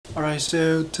Alright,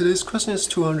 so today's question is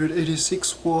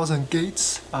 286 walls and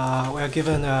gates. We are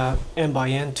given a n by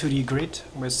n 2D grid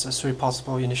with three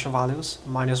possible initial values.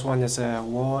 -1 is a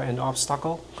wall and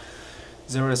obstacle,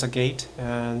 0 is a gate,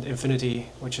 and infinity,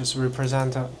 which is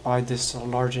represented by this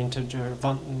large integer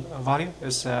value,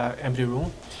 is an empty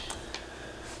room.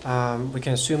 We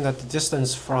can assume that the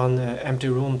distance from the empty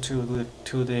room to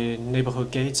the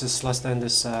neighborhood gates is less than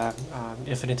this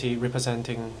infinity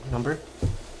representing number.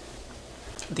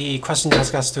 The question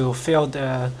asks us to fill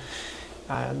the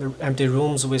empty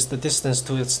rooms with the distance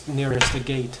to its nearest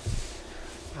gate.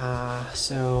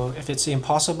 So if it's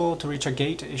impossible to reach a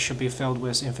gate, it should be filled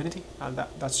with infinity.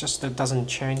 That's just that don't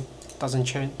change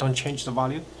the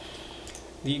value.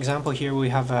 The example here, we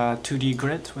have a 2D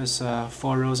grid with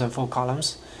 4 rows and 4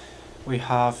 columns. We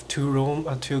have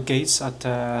two gates at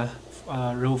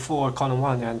row 4, column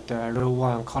 1, and row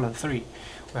 1, column 3.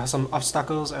 We have some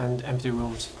obstacles and empty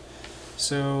rooms.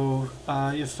 So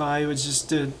if I would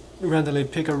just randomly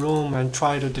pick a room and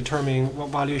try to determine what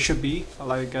value it should be,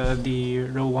 like the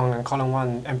row 1 and column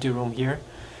 1 empty room here,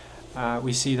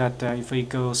 we see that if we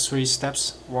go 3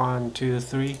 steps, 1, 2,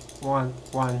 3, 1,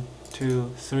 1,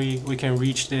 2, 3, we can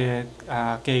reach the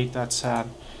gate that's at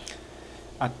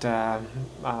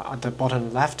the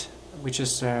bottom left, which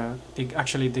is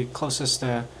actually the closest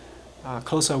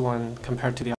closer one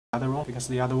compared to the other one, because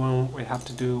the other one we have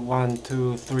to do 1,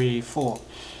 2, 3, 4.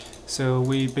 So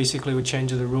we basically would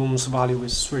change the room's value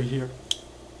with 3 here.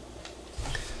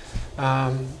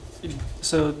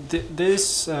 So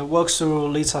this walkthrough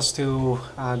leads us to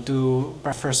do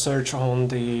breadth search on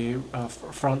the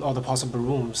front of the possible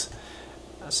rooms.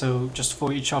 So just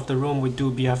for each of the room we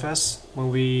do BFS. When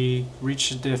we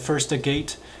reach the first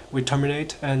gate, we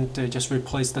terminate and just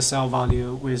replace the cell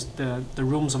value with the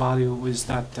room's value with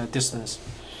that distance.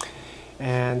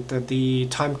 And the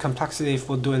time complexity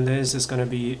for doing this is going to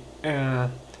be n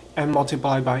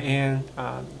multiplied by n,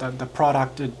 the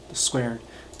product squared,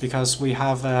 because we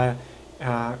have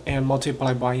n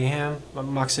multiplied by n,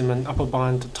 maximum upper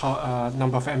bound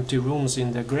number of empty rooms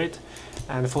in the grid,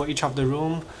 and for each of the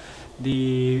room,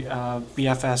 the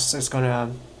BFS is going to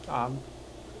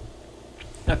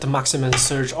at the maximum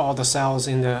search all the cells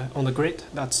on the grid.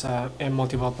 That's n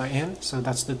multiplied by n. So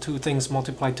that's the two things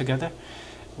multiplied together.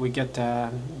 We get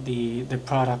the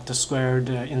product squared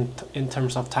in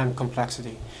terms of time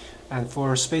complexity. And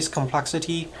for space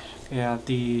complexity,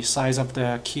 the size of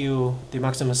the queue, the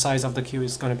maximum size of the queue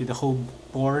is going to be the whole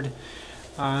board,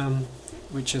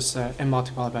 which is n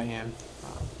multiplied by n.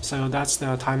 So that's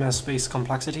the time and space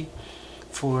complexity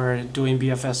for doing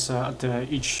BFS at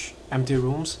each empty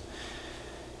rooms.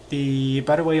 The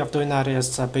better way of doing that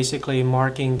is basically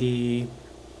marking the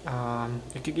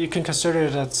you can consider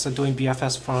it as doing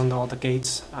BFS from all the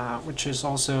gates, which is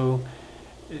also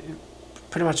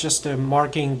pretty much just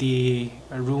marking the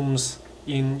rooms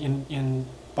in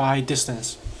by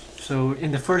distance. So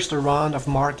in the first round of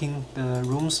marking the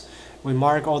rooms, we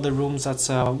mark all the rooms that's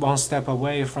one step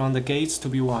away from the gates to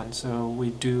be 1. So we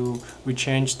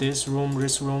change this room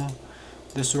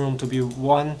to be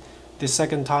 1. The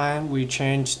second time we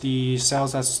change the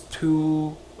cells that's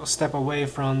 2 step away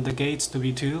from the gates to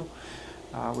be 2.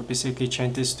 We basically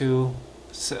change this room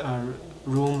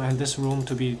and this room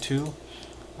to be 2.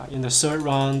 In the third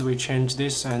round we change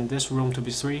this and this room to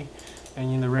be 3,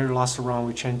 and in the very last round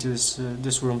we change this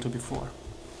room to be 4.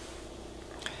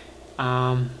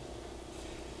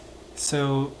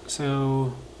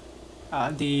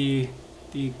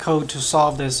 The code to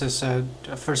solve this is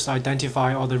first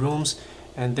identify all the rooms,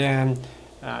 and then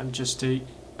just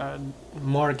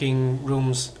marking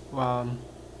rooms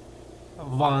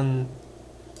one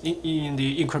in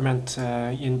the increment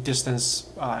in distance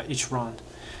each round.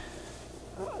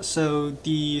 So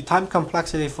the time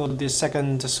complexity for the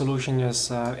second solution is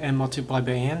n multiplied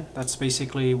by n. That's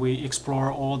basically we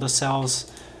explore all the cells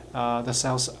at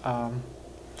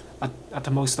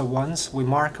the most once. We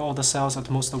mark all the cells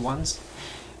at most once.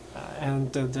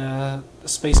 And the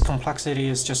space complexity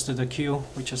is just the queue,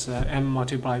 which is m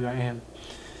multiplied by n.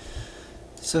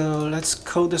 So let's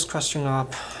code this question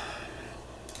up.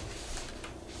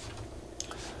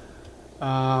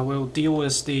 We'll deal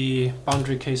with the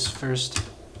boundary case first.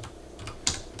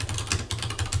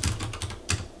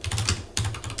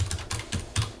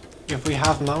 If we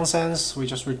have nonsense, we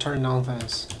just return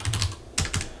nonsense.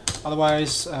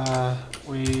 Otherwise,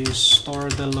 we store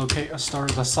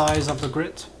the size of the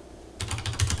grid.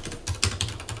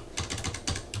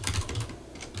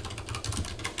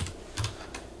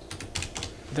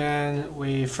 Then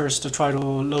we first try to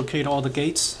locate all the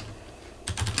gates.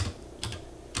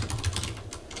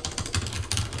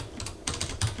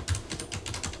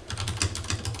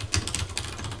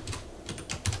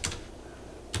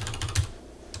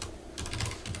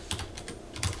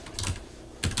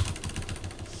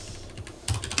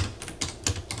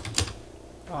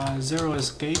 0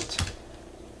 is gate.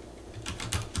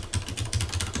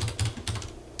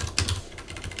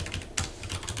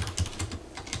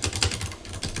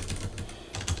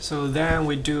 So then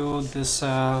we do this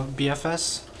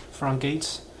BFS from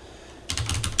gates.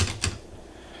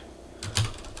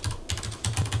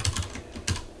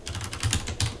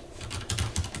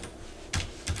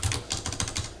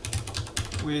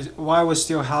 While we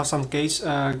still have some gates,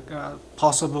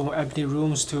 possible empty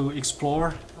rooms to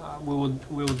explore, we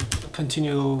will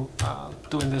continue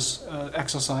doing this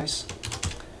exercise.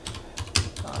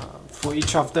 For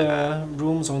each of the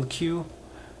rooms on the queue,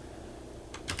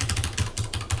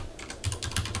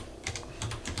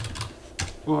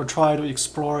 we will try to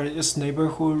explore its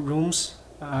neighborhood rooms,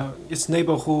 its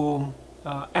neighborhood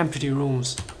empty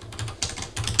rooms.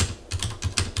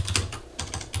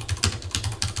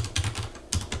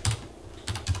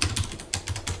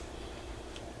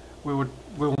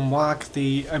 We will mark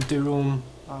the empty room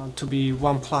to be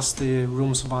 1 plus the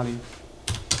room's value.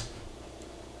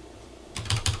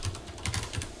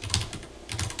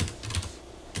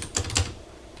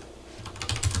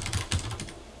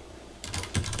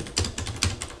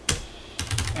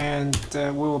 And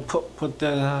we will put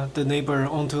the neighbor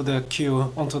onto the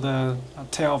queue, onto the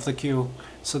tail of the queue,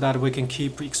 so that we can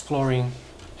keep exploring.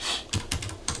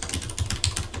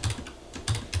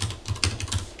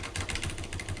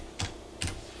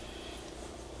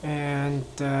 And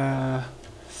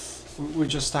we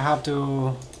just have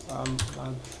to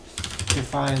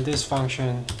define this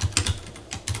function.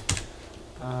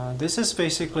 This is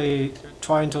basically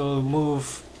trying to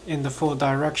move in the 4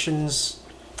 directions,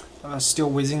 still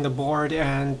within the board,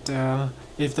 and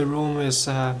if the room is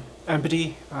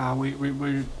empty,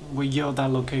 we yield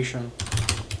that location.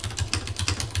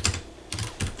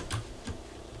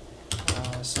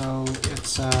 So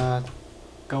it's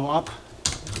go up,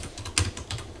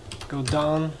 go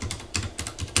down,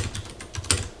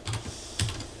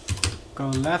 go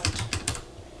left,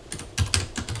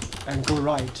 and go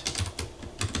right.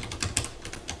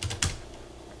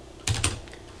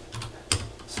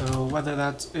 So whether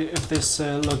that's, if this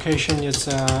location is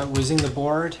within the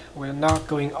board, we're not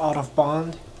going out of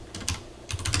bound.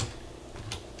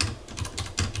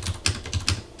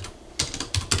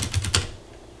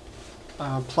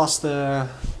 Plus the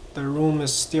room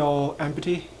is still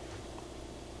empty.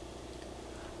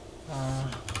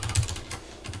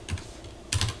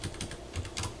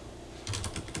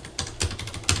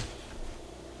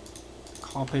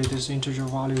 Copy this integer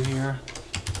value here.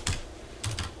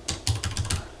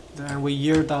 Then we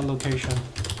yield that location.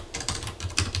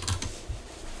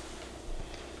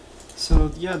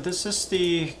 So yeah, this is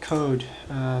the code.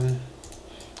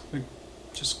 We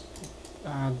just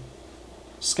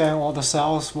scan all the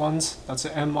cells once. That's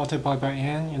n multiplied by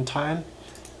n in time,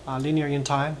 linear in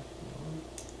time.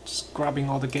 Just grabbing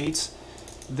all the gates.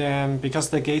 Then because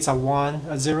the gates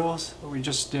are zeros, we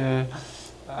just you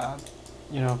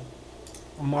know,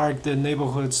 mark the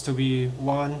neighborhoods to be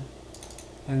 1,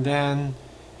 and then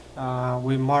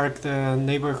we mark the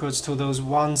neighborhoods to those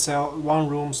one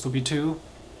rooms to be 2,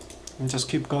 and just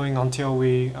keep going until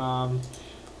we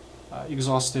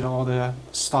exhausted all the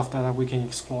stuff that we can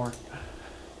explore.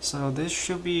 So this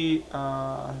should be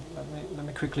let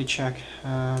me quickly check.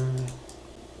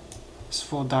 It's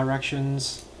 4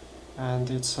 directions, and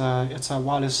it's a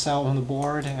wireless cell on the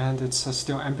board, and it's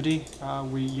still empty.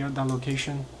 We yield that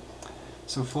location.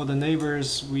 So for the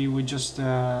neighbors, we would just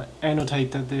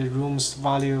annotate that the room's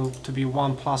value to be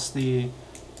 1 plus the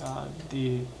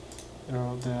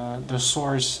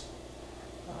source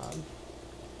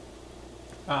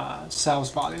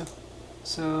cell's value.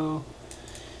 So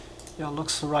yeah,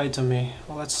 looks right to me.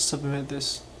 Well, let's submit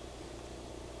this.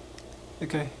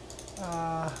 Okay.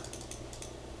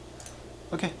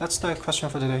 Okay, that's the question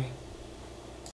for today.